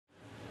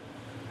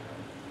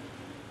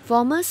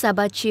Former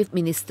Sabah Chief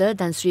Minister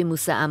Tan Sri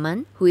Musa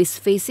Aman, who is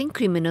facing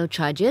criminal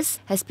charges,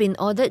 has been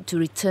ordered to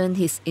return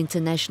his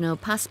international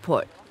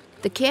passport.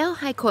 The KL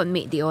High Court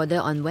made the order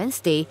on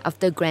Wednesday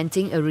after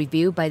granting a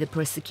review by the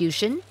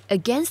prosecution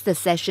against the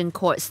Session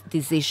Court's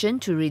decision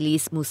to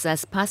release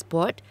Musa's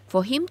passport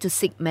for him to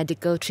seek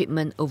medical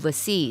treatment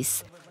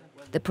overseas.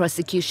 The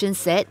prosecution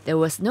said there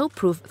was no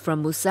proof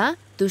from Musa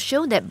to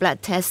show that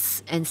blood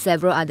tests and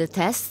several other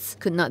tests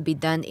could not be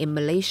done in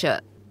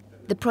Malaysia.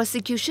 The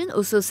prosecution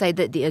also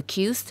cited the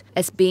accused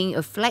as being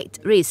a flight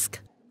risk.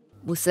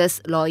 Musa's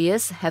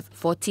lawyers have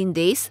 14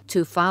 days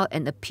to file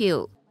an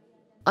appeal.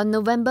 On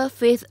November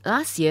 5th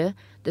last year,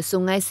 the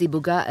Sungai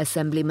Sibuga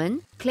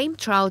Assemblyman claimed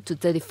trial to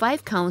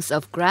 35 counts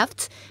of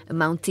graft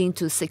amounting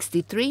to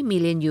 $63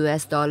 million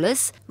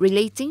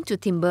relating to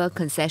timber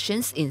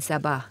concessions in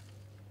Sabah.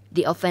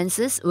 The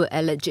offences were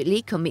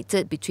allegedly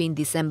committed between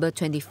December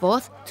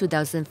 24,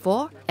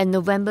 2004 and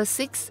November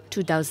 6,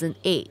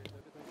 2008.